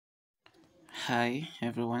Hi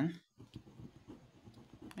everyone,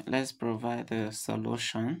 let's provide the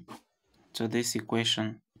solution to this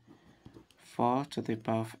equation 4 to the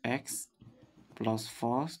power of x plus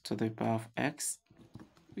 4 to the power of x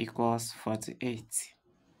equals 48.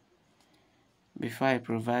 Before I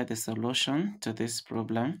provide the solution to this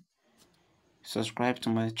problem, subscribe to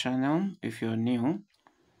my channel if you're new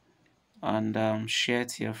and share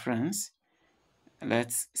to your friends.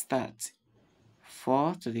 Let's start.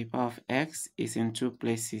 4 to the power of x is in two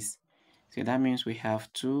places. So that means we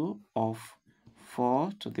have 2 of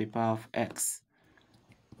 4 to the power of x.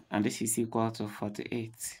 And this is equal to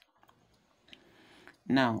 48.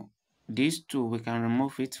 Now, these 2, we can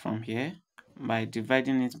remove it from here by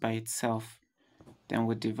dividing it by itself. Then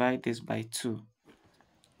we divide this by 2.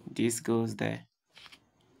 This goes there.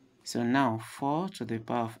 So now 4 to the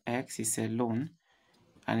power of x is alone,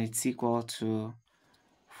 and it's equal to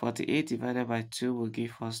 48 divided by 2 will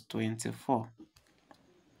give us 24.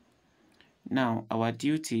 Now, our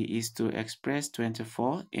duty is to express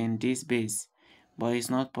 24 in this base, but it's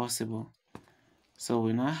not possible. So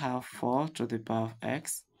we now have 4 to the power of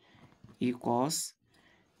x equals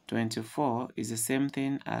 24 is the same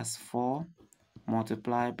thing as 4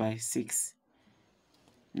 multiplied by 6.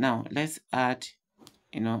 Now let's add,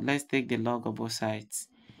 let's take the log of both sides.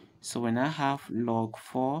 So we now have log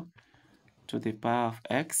 4 to the power of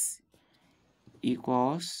x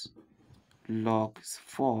equals log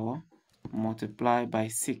 4 multiplied by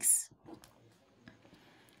 6.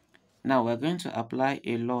 Now we're going to apply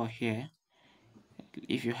a law here.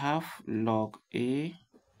 If you have log a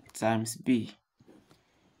times b,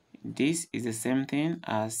 this is the same thing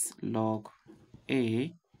as log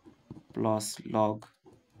a plus log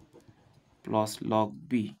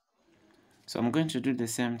b. So I'm going to do the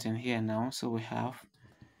same thing here now. So we have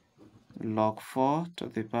log 4 to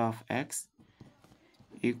the power of x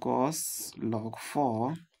equals log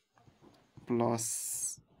 4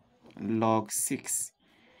 plus log 6.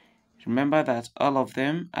 Remember that all of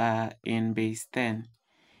them are in base 10.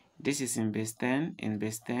 This is in base 10, in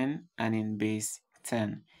base 10, and in base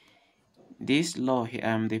 10. This law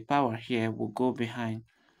here, the power here will go behind.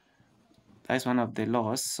 That's one of the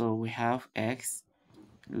laws. So we have x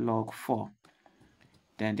log 4.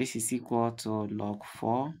 Then this is equal to log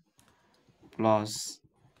 4 plus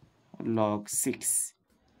log 6.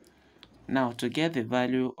 Now to get the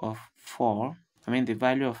value of the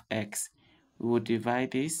value of x, we will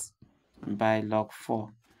divide this by log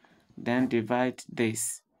 4. Then divide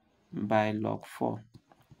this by log 4.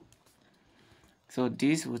 So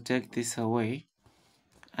this will take this away.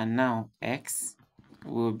 And now x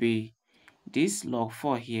will be, this log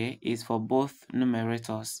 4 here is for both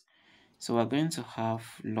numerators. So we're going to have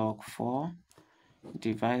log 4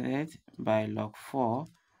 divided by log 4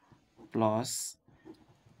 plus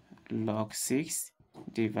log 6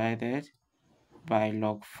 divided by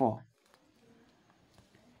log 4.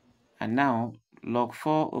 And now log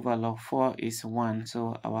 4 over log 4 is 1.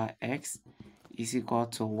 So our x is equal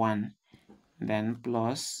to 1. Then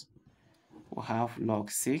plus we'll have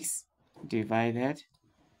log 6 divided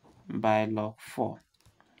by log 4.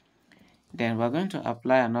 Then we're going to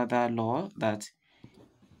apply another law that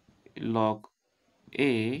log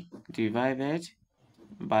a divided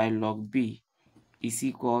by log b is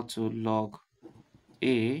equal to log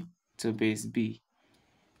a to base b,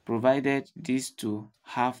 provided these two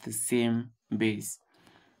have the same base.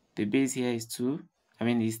 The base here is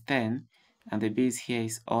 10, and the base here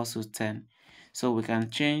is also 10. So we can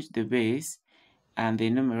change the base, and the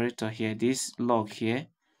numerator here, this log here,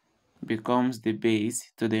 becomes the base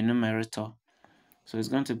to the numerator. So it's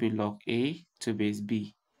going to be log a to base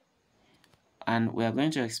b. And we are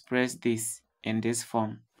going to express this in this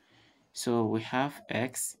form. So we have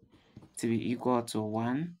x to be equal to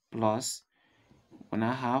 1 plus, we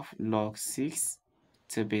now have log 6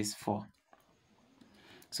 to base 4.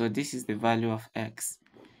 So this is the value of x.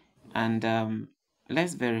 And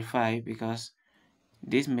let's verify, because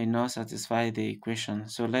this may not satisfy the equation.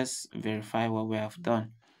 So let's verify what we have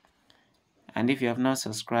done. And if you have not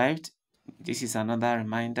subscribed, this is another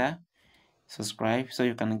reminder. Subscribe so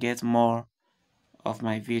you can get more of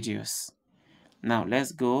my videos. Now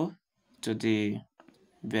let's go to the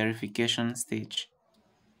verification stage.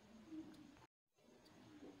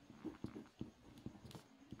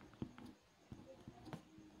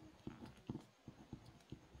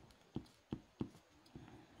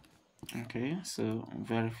 Okay, so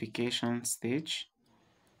verification stage.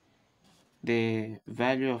 The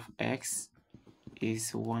value of x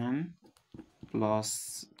is 1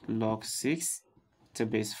 plus log 6 to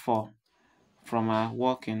base 4 from our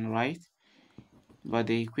working, right? But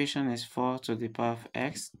the equation is 4 to the power of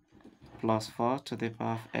x plus 4 to the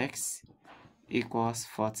power of x equals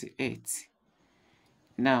 48.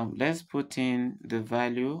 Now let's put in the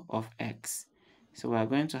value of x. So we are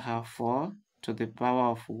going to have 4 to the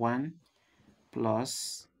power of 1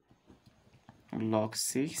 plus log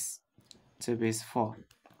 6 to base 4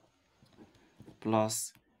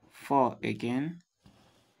 plus 4 again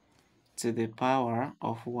to the power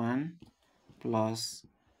of 1 plus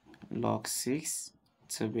log 6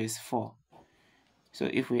 to base 4. So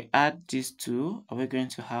if we add these two, are we going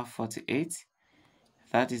to have 48?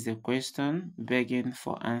 That is the question begging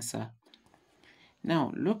for answer.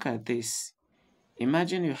 Now look at this.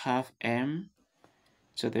 Imagine you have m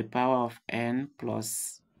to the power of n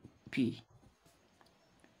plus p,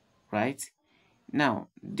 right? Now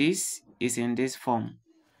this is in this form.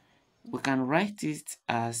 We can write it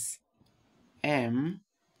as m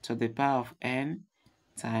to the power of n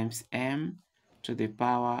times m to the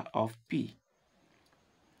power of p,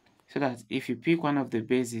 so that if you pick one of the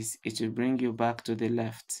bases, it will bring you back to the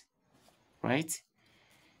left, right?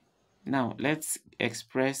 Now let's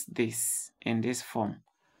express this in this form.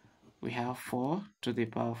 We have 4 to the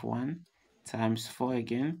power of 1 times 4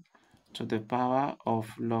 again to the power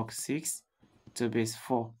of log 6 to base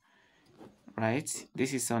 4, right?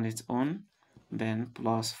 This is on its own. Then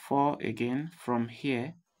plus 4 again from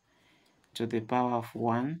here to the power of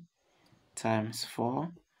 1 times 4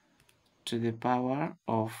 to the power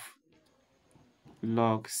of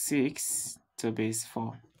log 6 to base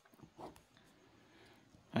 4.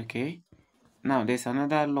 Okay, now there's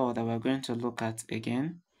another law that we're going to look at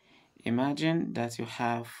again. Imagine that you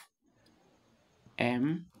have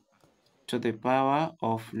m to the power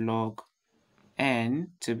of log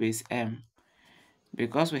n to base m.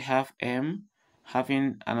 Because we have m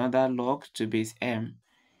having another log to base m,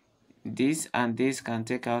 this and this can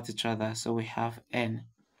take out each other, so we have n.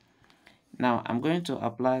 Now I'm going to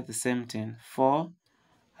apply the same thing. 4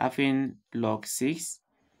 having log 6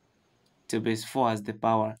 to base 4 as the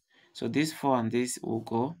power. So this 4 and this will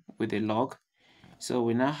go with the log. So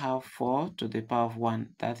we now have 4 to the power of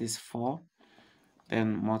 1, that is 4.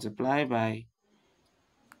 Then multiply by,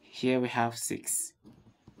 here we have 6.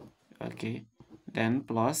 Okay, then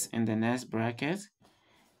plus in the next bracket,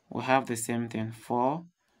 we have the same thing, 4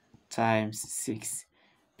 times 6,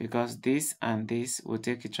 because this and this will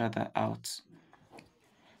take each other out.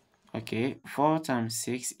 Okay, 4 times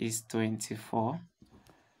 6 is 24.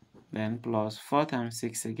 Then plus 4 times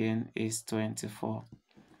 6 again is 24.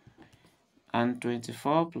 And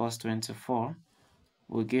 24 plus 24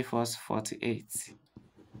 will give us 48,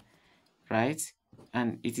 right?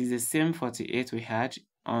 And it is the same 48 we had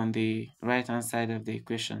on the right hand side of the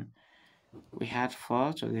equation. We had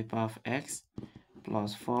 4 to the power of x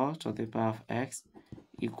plus 4 to the power of x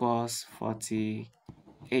equals 48.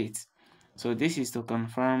 So this is to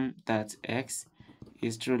confirm that x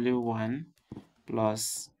is truly 1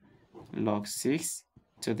 plus log 6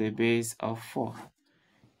 to the base of 4.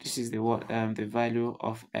 This is the value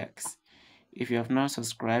of x. If you have not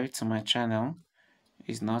subscribed to my channel,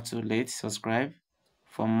 it's not too late. Subscribe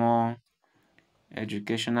for more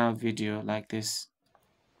educational video like this.